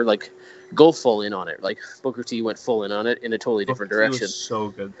or whatever. Like, go full in on it. Like Booker T went full in on it in a totally different direction. He was so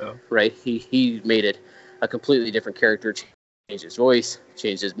good though. Right? He made it a completely different character. Changed his voice,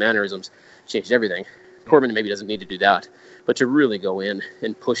 changed his mannerisms, changed everything. Corbin maybe doesn't need to do that, but to really go in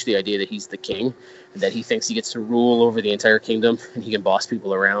and push the idea that he's the king, and that he thinks he gets to rule over the entire kingdom, and he can boss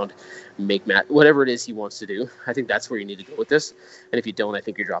people around, make whatever it is he wants to do. I think that's where you need to go with this. And if you don't, I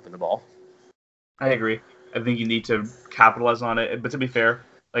think you're dropping the ball. I agree. I think you need to capitalize on it. But to be fair,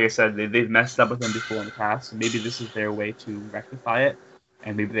 like I said, they've messed up with him before in the past, and maybe this is their way to rectify it,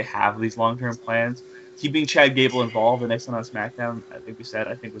 and maybe they have these long-term plans. Keeping Chad Gable involved the next one on SmackDown, I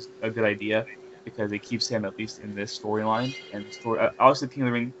think was a good idea, because it keeps him at least in this storyline. And obviously, King of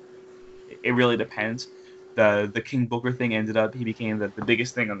the Ring, it really depends. The King Booker thing ended up, he became the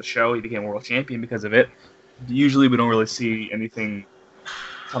biggest thing on the show. He became world champion because of it. Usually, we don't really see anything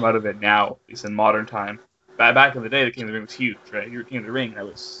come out of it now, at least in modern time. Back in the day, the King of the Ring was huge, right? You were King of the Ring.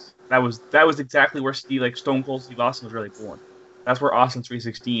 That was exactly where Stone Cold Steve Austin was really born. That's where Austin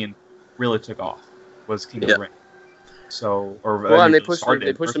 316 really took off. Was King of the Ring. So, and they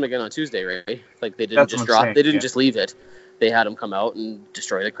pushed him again on Tuesday, right? Like they didn't just drop. They didn't just leave it. They had him come out and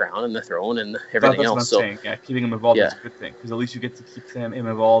destroy the crown and the throne and everything else. That's what I'm saying. Yeah, keeping him involved is a good thing, because at least you get to keep him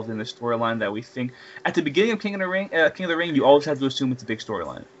involved in the storyline that we think at the beginning of King of the Ring, you always have to assume it's a big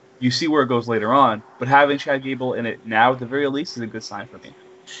storyline. You see where it goes later on, but having Chad Gable in it now, at the very least, is a good sign for me.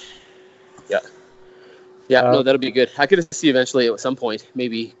 Yeah. No, that'll be good. I could see eventually at some point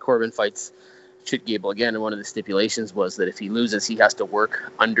maybe Corbin fights Chad Gable again, and one of the stipulations was that if he loses, he has to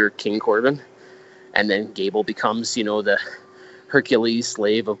work under King Corbin, and then Gable becomes, the Hercules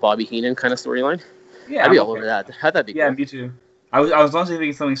slave of Bobby Heenan kind of storyline. Yeah, I'd be I'm all okay. over that. How'd that be Yeah, cool? me too. I was honestly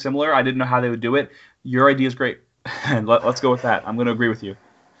thinking something similar. I didn't know how they would do it. Your idea is great. And let's go with that. I'm going to agree with you.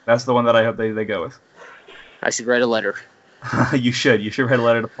 That's the one that I hope they go with. I should write a letter. You should. You should write a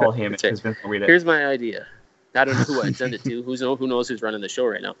letter to Paul Heyman That's right. because Vince will read it. Here's my idea. I don't know who I'd send it to. Who knows who's running the show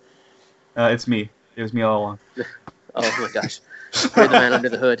right now? It's me. It was me all along. Oh my gosh. You're the man under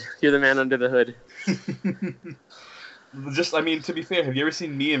the hood. You're the man under the hood. Just, I mean, to be fair, have you ever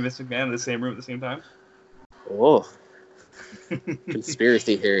seen me and Vince McMahon in the same room at the same time? Oh.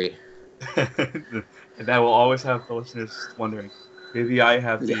 Conspiracy theory. And that will always have the listeners wondering. Maybe I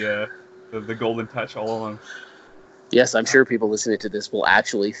have the golden touch all along. Yes, I'm sure people listening to this will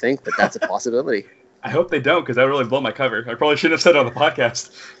actually think that that's a possibility. I hope they don't, because that would really blow my cover. I probably shouldn't have said it on the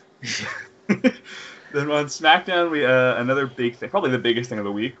podcast. Then on SmackDown, we another big thing, probably the biggest thing of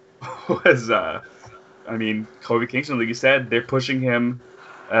the week, was Kofi Kingston. Like you said, they're pushing him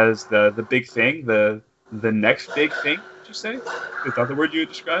as the big thing, the next big thing. Did you say? Is that the word you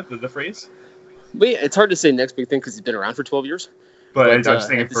described? The phrase? But yeah, it's hard to say next big thing because he's been around for 12 years. But I'm just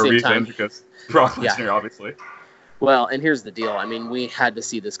thinking for a reason, because Brock Lesnar, yeah. obviously. Well, and here's the deal. I mean, we had to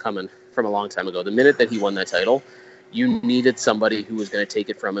see this coming from a long time ago. The minute that he won that title, you needed somebody who was going to take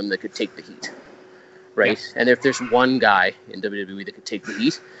it from him that could take the heat, right? Yeah. And if there's one guy in WWE that could take the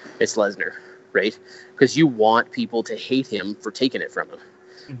heat, it's Lesnar, right? Because you want people to hate him for taking it from him.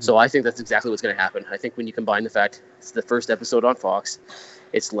 Mm-hmm. So I think that's exactly what's going to happen. I think when you combine the fact it's the first episode on Fox,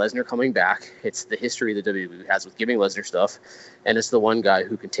 it's Lesnar coming back, it's the history that WWE has with giving Lesnar stuff, and it's the one guy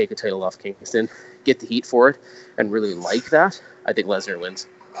who can take a title off Kingston, get the heat for it, and really like that, I think Lesnar wins.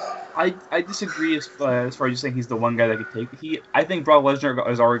 I disagree as far as you saying he's the one guy that could take the heat. I think Brock Lesnar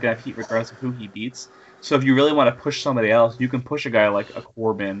is already going to have heat regardless of who he beats. So if you really want to push somebody else, you can push a guy like a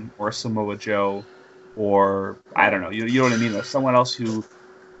Corbin or a Samoa Joe or, I don't know, you know what I mean? There's someone else who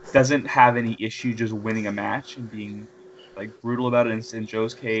doesn't have any issue just winning a match and being like brutal about it in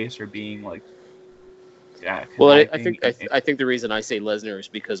Joe's case, or being like, yeah. Well, I think the reason I say Lesnar is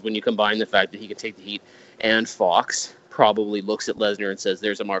because when you combine the fact that he can take the heat, and Fox probably looks at Lesnar and says,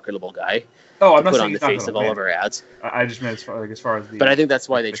 "There's a marketable guy." Oh, I'm not put saying on the he's not face of all of our ads. I just meant as far as the. But I think that's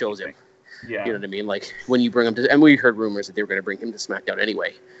why they chose him. Yeah. You know what I mean? Like when you bring him to, and we heard rumors that they were going to bring him to SmackDown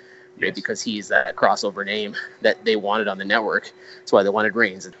anyway. Right? Yes. Because he's that crossover name that they wanted on the network. That's why they wanted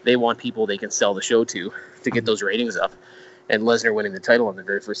Reigns. They want people they can sell the show to get those ratings up. And Lesnar winning the title on the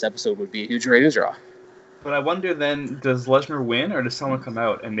very first episode would be a huge ratings draw. But I wonder then, does Lesnar win, or does someone come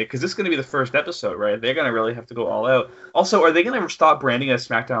out and make... Because this is going to be the first episode, right? They're going to really have to go all out. Also, are they going to stop branding it as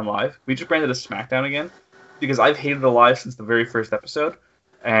SmackDown Live? We just branded as SmackDown again? Because I've hated the live since the very first episode.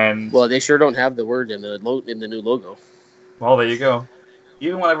 And well, they sure don't have the word in the new logo. Well, there you go.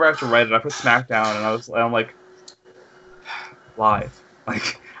 Even whenever I have to write it, I put SmackDown, and I'm like, live.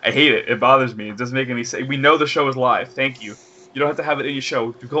 Like, I hate it. It bothers me. It doesn't make any sense. We know the show is live. Thank you. You don't have to have it in your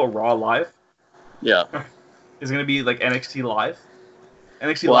show. Do you call it Raw Live? Yeah. Is it going to be like NXT Live?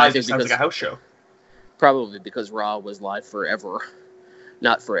 NXT Live just sounds like a house show. Probably because Raw was live forever.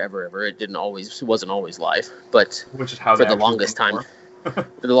 Not forever, ever. It wasn't always live. But which is how for the longest time. For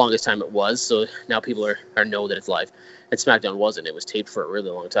the longest time it was. So now people know that it's live. And SmackDown wasn't. It was taped for a really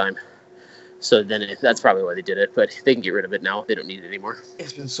long time. So then that's probably why they did it. But they can get rid of it now. They don't need it anymore.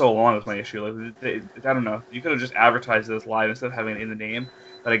 It's been so long with my issue. Like, I don't know. You could have just advertised it as live instead of having it in the name.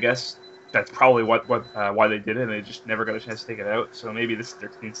 But I guess that's probably why they did it. And they just never got a chance to take it out. So maybe this is their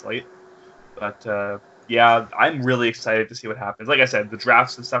clean slate. But yeah, I'm really excited to see what happens. Like I said, the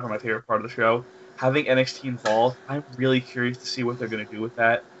drafts and stuff are my favorite part of the show. Having NXT involved, I'm really curious to see what they're going to do with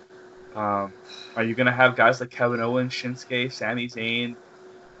that. Are you going to have guys like Kevin Owens, Shinsuke, Sami Zayn?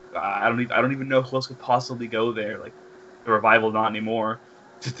 I don't even know who else could possibly go there. Like the Revival, not anymore.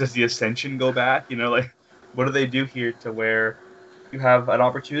 Does the Ascension go back? You know, like what do they do here to where you have an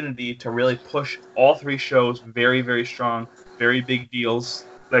opportunity to really push all three shows very, very strong, very big deals?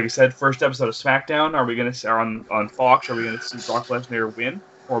 Like I said, first episode of SmackDown. Are we going to see on Fox? Are we going to see Brock Lesnar win,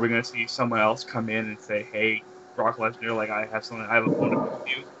 or are we going to see someone else come in and say, "Hey, Brock Lesnar, like I have a phone with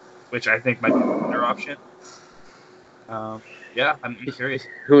you," which I think might be a better option. Yeah, I'm curious.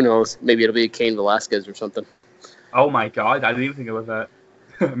 Who knows? Maybe it'll be Cain Velasquez or something. Oh my God, I didn't even think about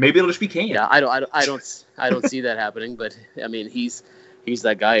that. Maybe it'll just be Cain. Yeah, I don't see that happening. But I mean, he's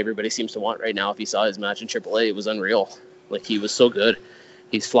that guy everybody seems to want right now. If you saw his match in AAA, it was unreal. Like he was so good.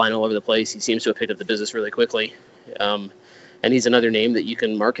 He's flying all over the place. He seems to have picked up the business really quickly. And he's another name that you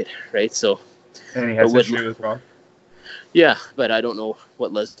can market, right? So. And he has history with Brock. Yeah, but I don't know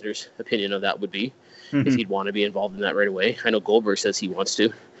what Lesnar's opinion of that would be. If he'd want to be involved in that right away. I know Goldberg says he wants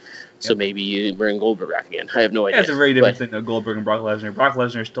to. So maybe you bring Goldberg back again. I have no idea. Yeah, it's a very different thing than Goldberg and Brock Lesnar. Brock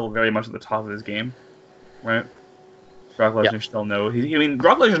Lesnar is still very much at the top of his game, right? Brock Lesnar still knows.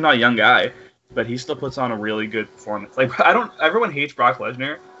 Brock Lesnar's not a young guy, but he still puts on a really good performance. Like, everyone hates Brock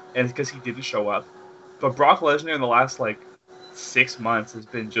Lesnar, and it's because he didn't show up. But Brock Lesnar in the last, 6 months has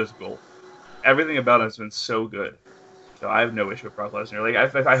been just gold. Everything about him has been so good. So I have no issue with Brock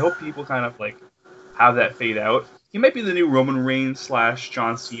Lesnar. I hope people kind of, have that fade out. He might be the new Roman Reigns /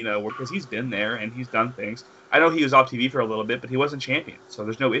 John Cena, because he's been there and he's done things. I know he was off TV for a little bit, but he wasn't champion, so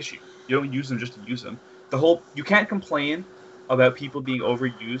there's no issue. You don't use him just to use him. You can't complain about people being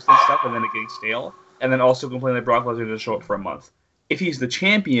overused and stuff and then it getting stale, and then also complain that Brock Lesnar didn't show up for a month. If he's the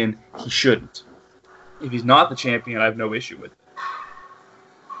champion, he shouldn't. If he's not the champion, I have no issue with it.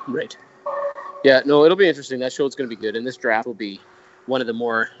 Right. Yeah, no, it'll be interesting. That show's going to be good, and this draft will be one of the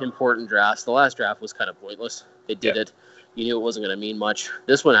more important drafts. The last draft was kind of pointless. It did it. You knew it wasn't going to mean much.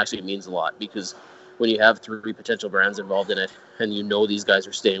 This one actually means a lot, because when you have 3 potential brands involved in it, and you know these guys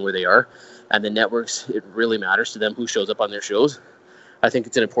are staying where they are, and the networks, it really matters to them who shows up on their shows. I think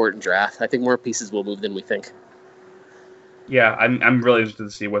it's an important draft. I think more pieces will move than we think. Yeah, I'm really interested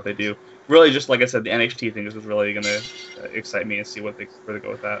to see what they do. Really, just like I said, the NXT thing is just really going to excite me and see where they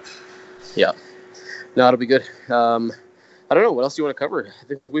go with that. Yeah. No, it'll be good. I don't know. What else do you want to cover? I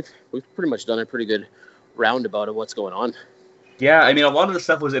think we've pretty much done a pretty good roundabout of what's going on. Yeah, a lot of the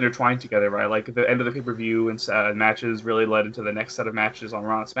stuff was intertwined together, right? Like the end of the pay-per-view and matches really led into the next set of matches on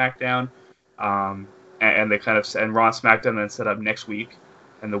Raw and SmackDown. And they and Raw and SmackDown then set up next week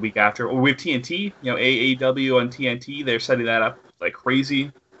and the week after. Or we have TNT, AEW on TNT. They're setting that up like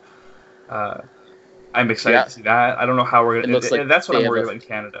crazy. I'm excited to see that. I don't know how we're going to... That's what I'm worried about in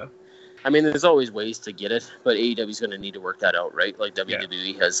Canada. There's always ways to get it, but AEW's going to need to work that out, right? Like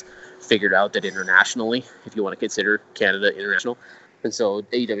WWE has figured out that internationally, if you want to consider Canada international, and so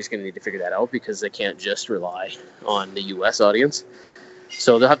AEW's going to need to figure that out, because they can't just rely on the U.S. audience.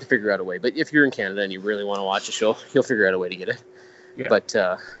 So they'll have to figure out a way. But if you're in Canada and you really want to watch a show, you'll figure out a way to get it. Yeah. But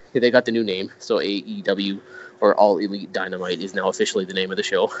they got the new name, so AEW, or All Elite Dynamite, is now officially the name of the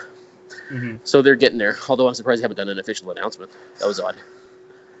show. Mm-hmm. So they're getting there, although I'm surprised they haven't done an official announcement. That was odd.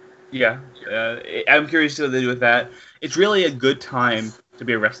 Yeah, I'm curious to see what they do with that. It's really a good time to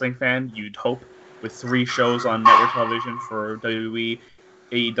be a wrestling fan, you'd hope, with 3 shows on network television for WWE,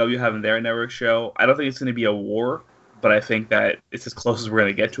 AEW having their network show. I don't think it's going to be a war, but I think that it's as close as we're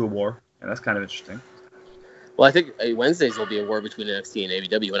going to get to a war, and that's kind of interesting. Well, I think Wednesdays will be a war between NXT and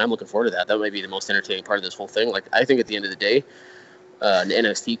AEW, and I'm looking forward to that. That might be the most entertaining part of this whole thing. I think at the end of the day,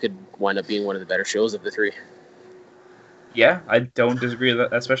 NXT could wind up being one of the better shows of the 3. Yeah, I don't disagree with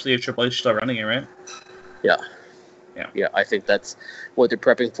that, especially if Triple H is still running it, right? Yeah, I think that's what they're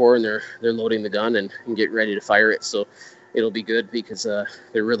prepping for, and they're loading the gun and getting ready to fire it. So it'll be good, because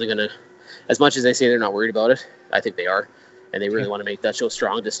they're really going to, as much as they say they're not worried about it, I think they are, and they really want to make that show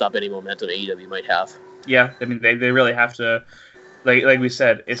strong to stop any momentum AEW might have. Yeah, they really have to, like we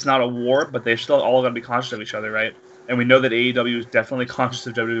said, it's not a war, but they're still all going to be conscious of each other, right? And we know that AEW is definitely conscious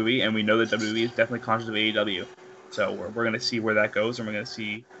of WWE, and we know that WWE is definitely conscious of AEW. So we're going to see where that goes, and we're going to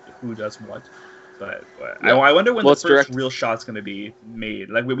see who does what. But yeah. I wonder when the first real shot's going to be made.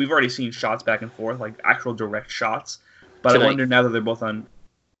 Like, we've already seen shots back and forth, like actual direct shots. But tonight. I wonder now that they're both on...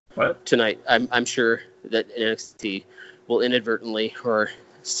 What? Tonight, I'm sure that NXT will inadvertently or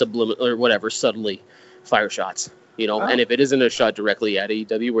subtly fire shots. And if it isn't a shot directly at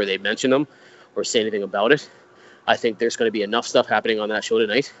AEW where they mention them or say anything about it, I think there's going to be enough stuff happening on that show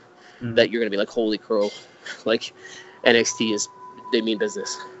tonight that you're going to be like, holy crow. Like, NXT they mean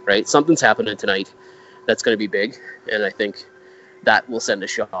business, right? Something's happening tonight that's going to be big, and I think that will send a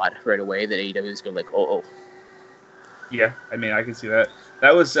shot right away that AEW is going to be like, oh. Yeah, I can see that.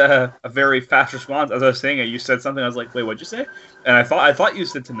 That was a very fast response. As I was saying it, you said something, I was like, wait, what'd you say? And I thought you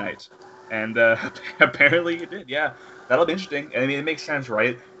said tonight, and apparently you did. Yeah, that'll be interesting. And it makes sense,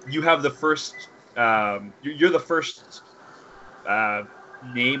 right? You have the first, you're the first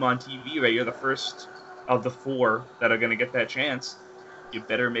name on TV, right? You're the first of the 4 that are going to get that chance. You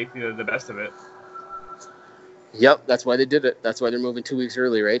better make the best of it. Yep, that's why they did it. That's why they're moving 2 weeks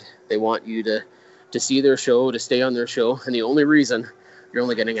early, right? They want you to see their show, to stay on their show, and the only reason you're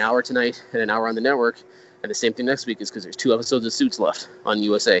only getting an hour tonight and an hour on the network, and the same thing next week, is because there's 2 episodes of Suits left on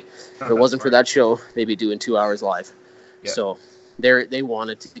USA. If it wasn't for that show, they'd be doing 2 hours live. Yeah. So they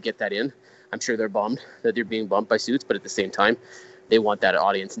wanted to get that in. I'm sure they're bummed that they're being bumped by Suits, but at the same time, they want that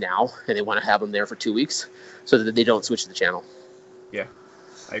audience now, and they want to have them there for 2 weeks so that they don't switch the channel. Yeah,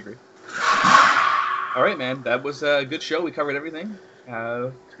 I agree. All right, man. That was a good show. We covered everything.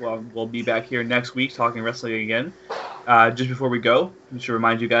 We'll be back here next week talking wrestling again. Just before we go, I should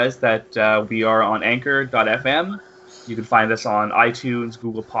remind you guys that we are on Anchor.fm. You can find us on iTunes,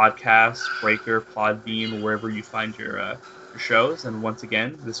 Google Podcasts, Breaker, Podbean, wherever you find your shows. And once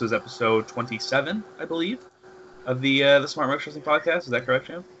again, this was episode 27, I believe, of the Smart Marks Wrestling Podcast. Is that correct,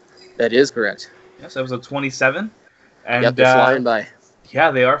 Jim? That is correct. Yes, episode 27. And, yep, they're flying by.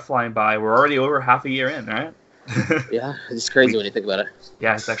 Yeah, they are flying by. We're already over half a year in, right? Yeah, it's crazy when you think about it.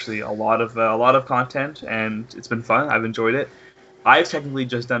 Yeah, it's actually a lot of content, and it's been fun. I've enjoyed it. I've technically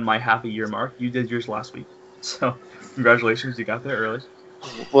just done my half a year mark. You did yours last week, so congratulations, you got there early.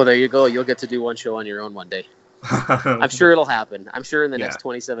 Well, there you go. You'll get to do one show on your own one day. I'm sure it'll happen. I'm sure in the next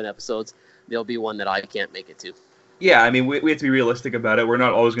 27 episodes, there'll be one that I can't make it to. Yeah, I mean, we have to be realistic about it. We're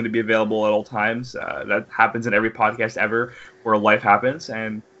not always going to be available at all times. That happens in every podcast ever where life happens,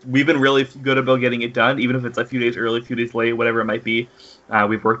 and we've been really good about getting it done, even if it's a few days early, a few days late, whatever it might be.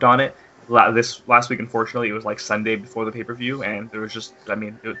 We've worked on it. This last week, unfortunately, it was like Sunday before the pay-per-view, and there was just,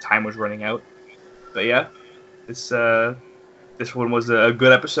 time was running out. But yeah, this one was a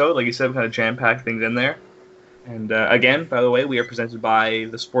good episode. Like you said, we kind of jam-packed things in there. And again, by the way, we are presented by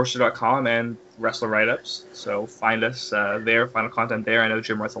thesportster.com and Wrestler Write-Ups. So find us there, find our content there. I know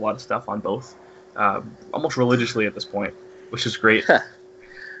Jim writes a lot of stuff on both, almost religiously at this point, which is great.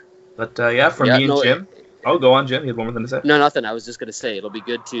 But me and Jim. Oh, go on, Jim. You had one more thing to say? No, nothing. I was just going to say it'll be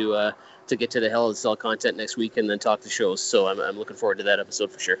good to get to the Hell in a Cell content next week and then talk to shows. So I'm looking forward to that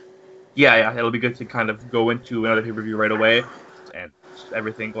episode for sure. Yeah, it'll be good to kind of go into another pay-per-view right away and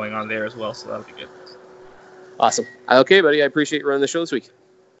everything going on there as well. So that'll be good. Awesome. Okay, buddy. I appreciate you running the show this week.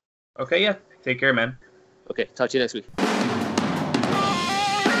 Okay, yeah. Take care, man. Okay, talk to you next week.